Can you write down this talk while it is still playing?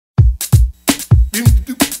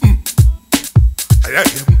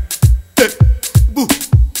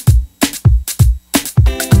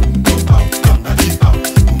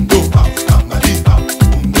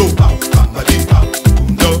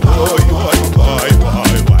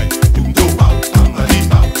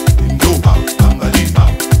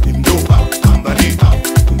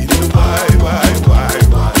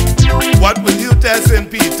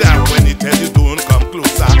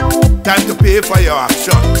Time to pay for your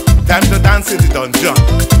action. Time to dance in the dungeon.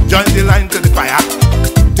 Join the line to the fire.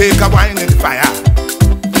 Take a wine in the fire.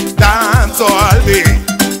 Dance all day,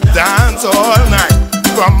 dance all night.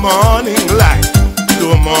 From morning light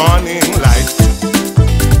to morning light.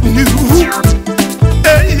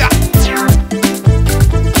 Hey, yeah.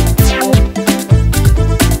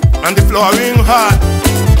 And the flooring hot,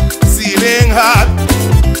 ceiling hot,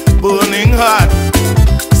 burning hot,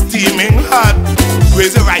 steaming hot.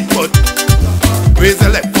 Raise the right foot, raise the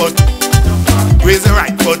left foot, raise the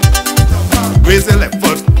right foot, raise the left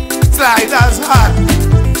foot. Sliders hot,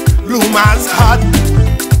 bloomers hot.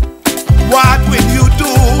 What will you do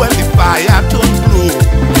when the fire turns blue?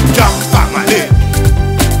 Jump family,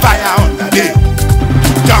 fire on the day.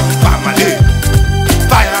 Jump family,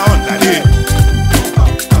 fire on the day.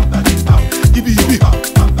 Yibi yibi,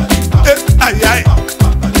 ay ay.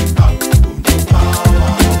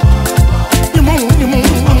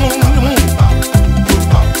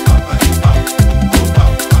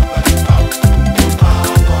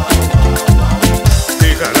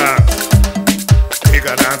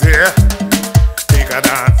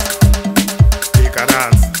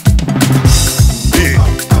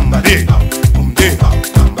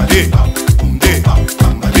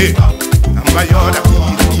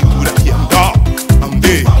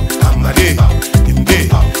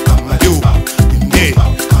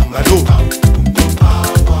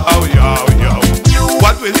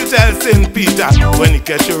 When he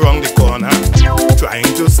catch you round the corner, trying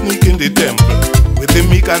to sneak in the temple with the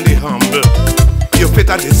meek and the humble. You fit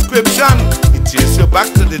a description, it chase you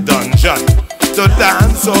back to the dungeon. So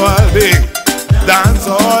dance all day, dance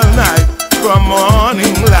all night, from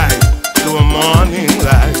morning light to morning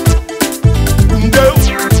light.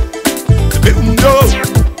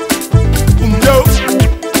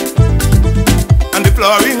 And the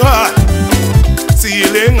flooring hot,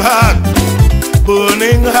 ceiling hot,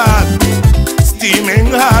 burning hot,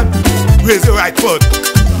 steaming hot. Raise the right foot,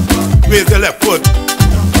 raise the left foot,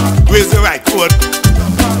 raise the right foot,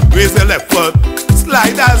 raise the left foot.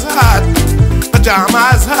 Sliders hot,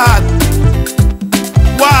 pajamas hot.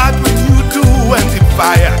 What will you do when the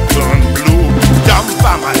fire turn blue? Jump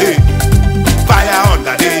family, fire on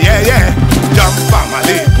the day, yeah yeah. Jump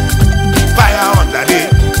family, fire on the day.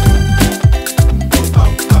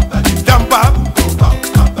 Jump up,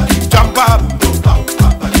 jump up.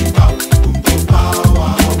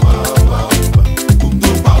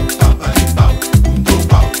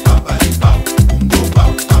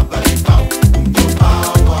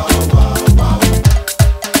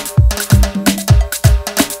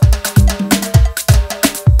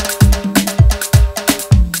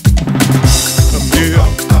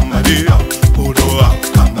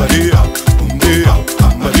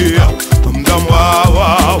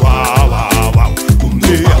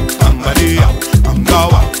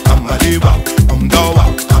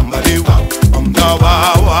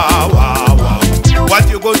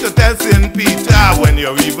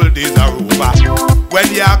 Your evil days are over. When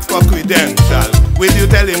you ask for credentials, will you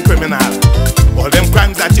tell him criminal? All them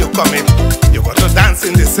crimes that you commit, you got to dance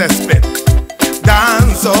in the cesspit.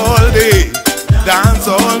 Dance all day, dance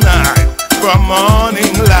all night, from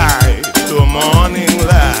morning light to morning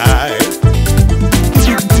light.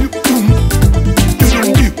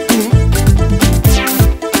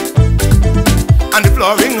 And the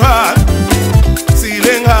flooring hot,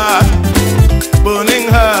 ceiling hot, burning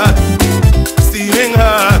hot, steaming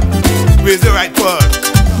hot. Raise the right foot,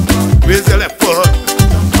 raise the left foot,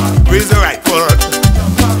 raise the right foot,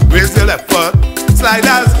 raise the left foot.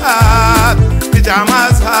 Sliders hot,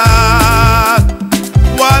 pajamas hot.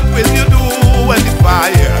 What will you do when the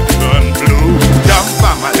fire turn blue? Jump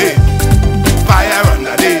family, fire on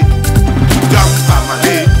the day. Jump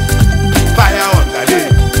family, fire on the day.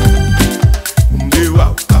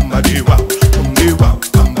 Wow, somebody wow, somebody wow,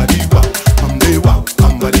 somebody wow, somebody wow,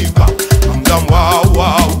 somebody wow. Wow,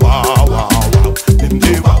 wow, wow, wow, wow.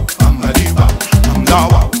 Somebody wow, somebody wow.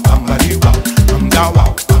 Wow, somebody wow.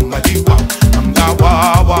 Wow, somebody wow. Wow,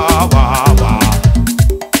 wow, wow, wow, wow.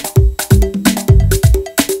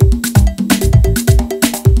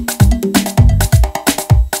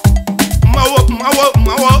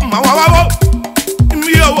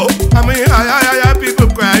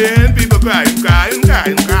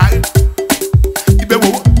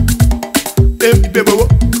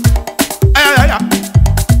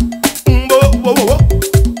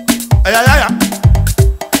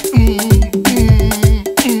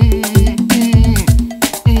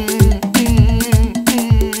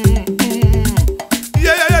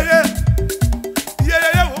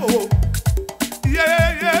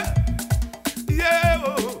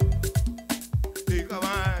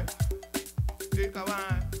 a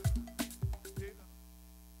one.